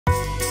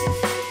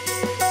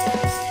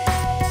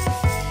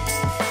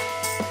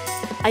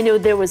I know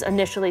there was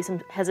initially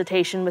some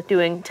hesitation with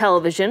doing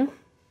television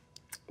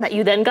that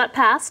you then got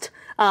past.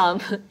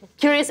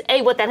 Curious,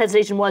 A, what that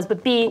hesitation was,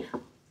 but B,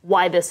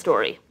 why this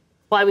story?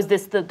 Why was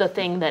this the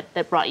thing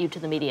that brought you to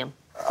the medium?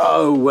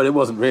 Oh, well, it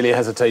wasn't really a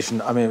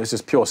hesitation. I mean, it was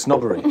just pure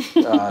snobbery.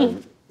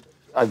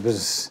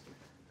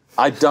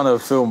 I'd done a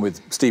film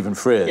with Stephen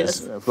Frears,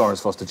 yes.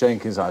 Florence Foster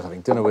Jenkins. I was having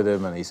dinner with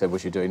him, and he said,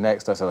 "What are you doing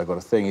next?" I said, "I've got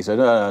a thing." He said,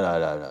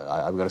 No,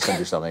 I've got to send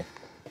you something.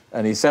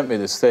 And he sent me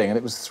this thing, and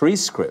it was 3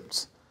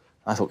 scripts.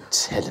 I thought,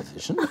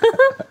 television?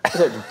 I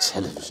don't do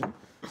television.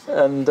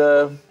 And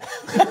and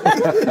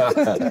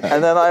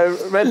then I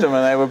read them,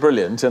 and they were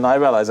brilliant, and I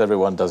realise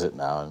everyone does it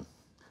now. And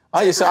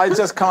I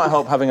just can't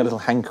help having a little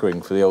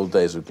hankering for the old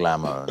days of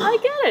glamour. And I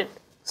get it.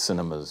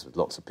 Cinemas with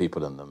lots of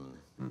people in them.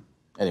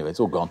 Anyway, it's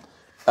all gone.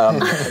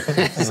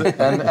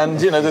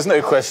 And you know, there's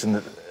no question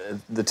that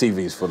the TV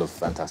is full of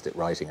fantastic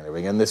writing and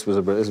everything, and this was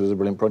a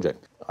brilliant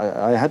project.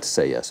 I had to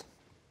say yes,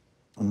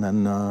 and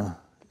then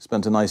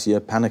spent a nice year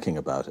panicking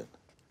about it.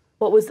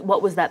 What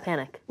was that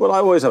panic? Well, I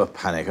always have a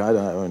panic. I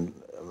don't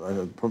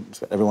know,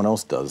 everyone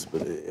else does,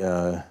 but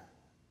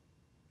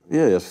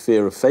yeah,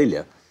 fear of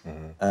failure,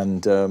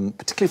 and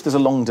particularly if there's a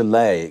long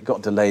delay. It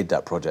got delayed,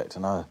 that project,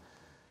 and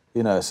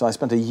you know, so I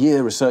spent a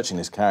year researching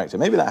this character.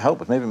 Maybe that helped,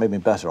 but maybe it made me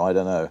better. I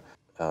don't know.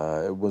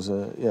 It was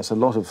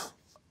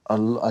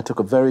I took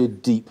a very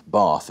deep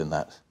bath in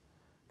that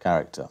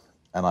character,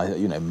 and I,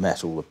 you know,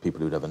 met all the people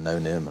who'd ever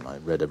known him, and I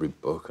read every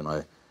book, and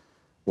I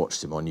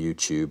watched him on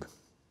YouTube.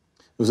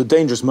 It was a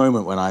dangerous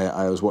moment when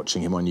I was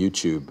watching him on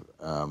YouTube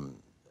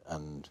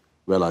and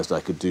realised I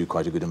could do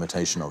quite a good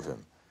imitation of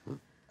him,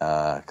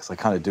 because I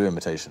kind of do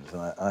imitations,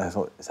 and I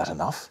thought, is that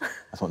enough?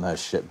 I thought, no,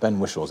 shit, Ben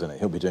Whishaw's in it,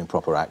 he'll be doing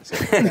proper acting.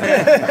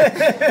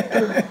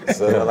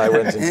 So then I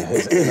went into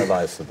his inner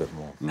life a bit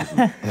more.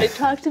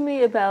 Talk to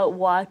me about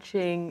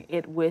watching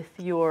it with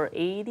your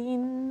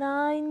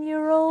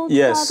 89-year-old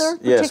father.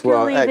 Yes,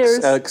 well,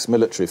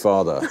 ex-military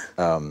father,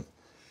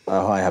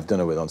 I have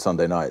dinner with on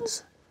Sunday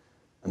nights.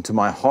 And to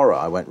my horror,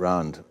 I went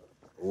round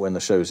when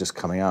the show was just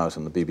coming out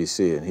on the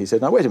BBC, and he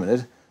said, "Now, wait a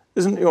minute,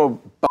 isn't your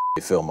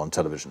film on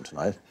television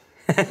tonight?"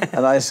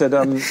 And I said,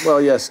 "Well,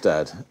 yes,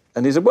 Dad."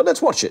 And he said, "Well,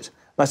 let's watch it."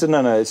 And I said,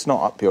 "No, it's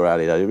not up your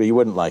alley, Dad. You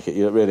wouldn't like it,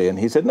 really." And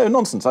he said, "No,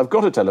 nonsense, I've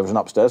got a television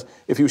upstairs.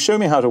 If you show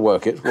me how to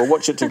work it, we'll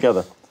watch it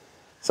together."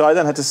 So I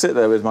then had to sit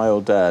there with my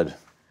old dad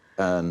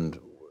and,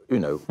 you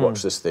know,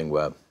 watch this thing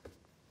where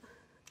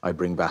I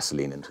bring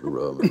Vaseline into the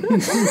room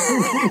and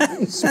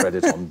spread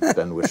it on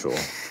Ben Whishaw.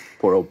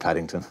 Poor old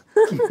Paddington.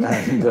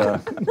 And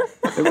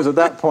it was at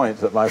that point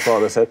that my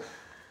father said,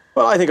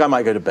 "Well, I think I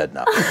might go to bed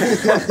now."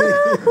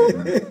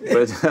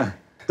 But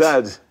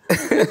Dad,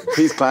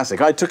 he's classic.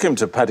 I took him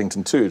to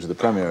Paddington 2, to the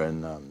premiere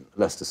in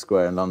Leicester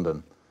Square in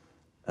London.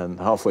 And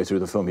halfway through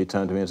the film, he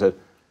turned to me and said,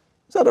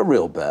 "Is that a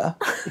real bear?"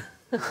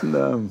 And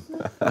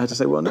I had to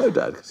say, "Well, no,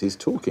 Dad, because he's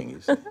talking,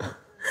 you see."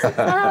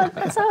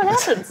 That's how it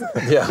happens.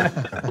 Yeah.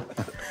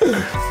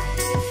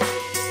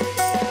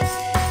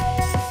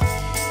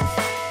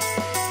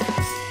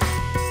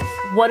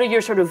 What are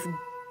your sort of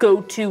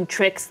go-to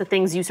tricks, the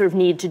things you sort of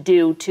need to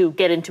do to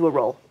get into a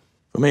role?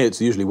 For me, it's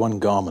usually one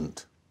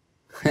garment.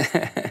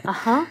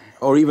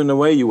 Or even the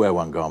way you wear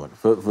one garment.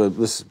 For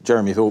this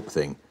Jeremy Thorpe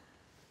thing,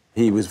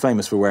 he was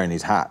famous for wearing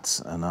these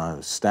hats, and I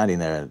was standing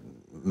there at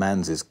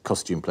Mans's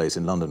costume place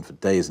in London for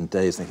days and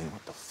days thinking,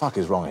 what the fuck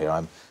is wrong here?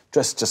 I'm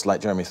dressed just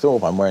like Jeremy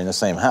Thorpe, I'm wearing the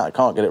same hat, I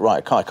can't get it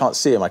right, I can't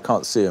see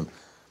him.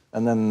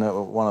 And then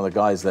one of the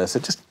guys there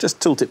said, just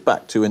tilt it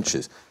back 2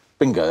 inches.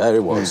 Bingo, there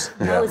it was.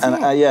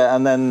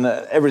 And then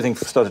everything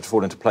started to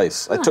fall into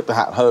place. I took the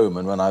hat home,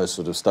 and when I was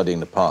sort of studying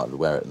the part, I'd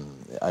wear it,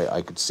 and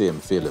I could see him,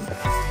 feel him.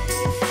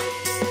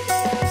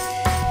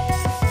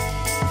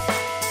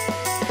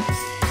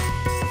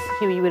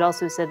 Hugh, you had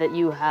also said that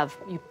you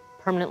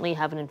permanently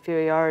have an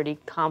inferiority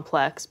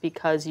complex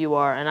because you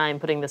are, and I am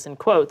putting this in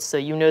quotes, so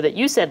you know that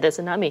you said this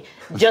and not me,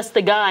 just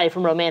the guy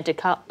from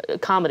romantic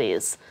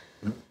comedies.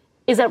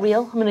 Is that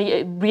real? I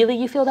mean, really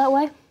you feel that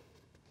way?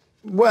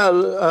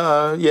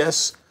 Well,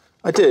 yes,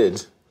 I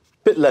did. A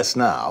bit less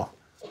now,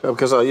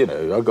 because I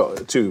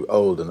got too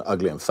old and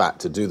ugly and fat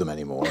to do them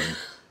anymore. And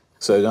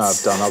so now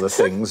I've done other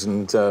things,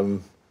 and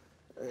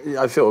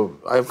I feel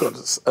I've got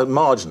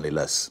marginally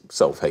less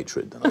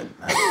self-hatred than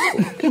I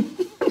had before.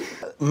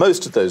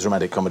 Most of those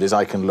romantic comedies,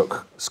 I can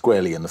look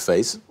squarely in the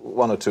face.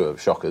 1 or 2 are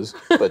shockers,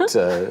 but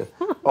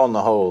on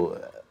the whole,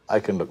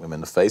 I can look them in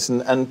the face,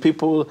 and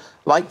people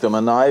like them,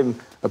 and I'm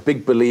a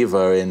big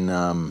believer in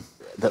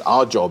that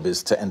our job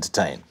is to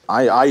entertain.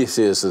 I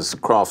see us as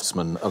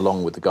craftsmen,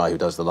 along with the guy who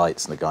does the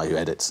lights and the guy who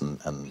edits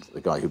and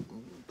the guy who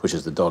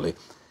pushes the dolly,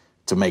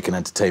 to make an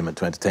entertainment,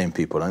 to entertain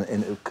people.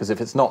 Because if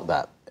it's not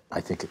that,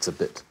 I think it's a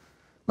bit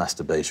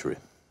masturbatory.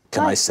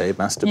 Can I say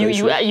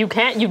masturbatory? You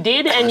can, you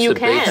did, and you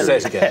can. Say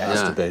it again,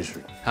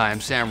 masturbatory. Hi, I'm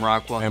Sam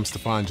Rockwell. I'm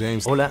Stefan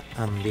James. Hola,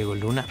 I'm Diego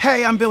Luna.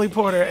 Hey, I'm Billy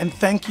Porter, and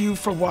thank you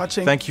for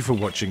watching. Thank you for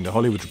watching The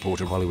Hollywood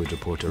Reporter,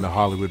 and The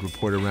Hollywood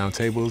Reporter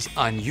Roundtables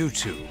On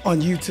YouTube. On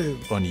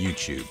YouTube. On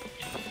YouTube.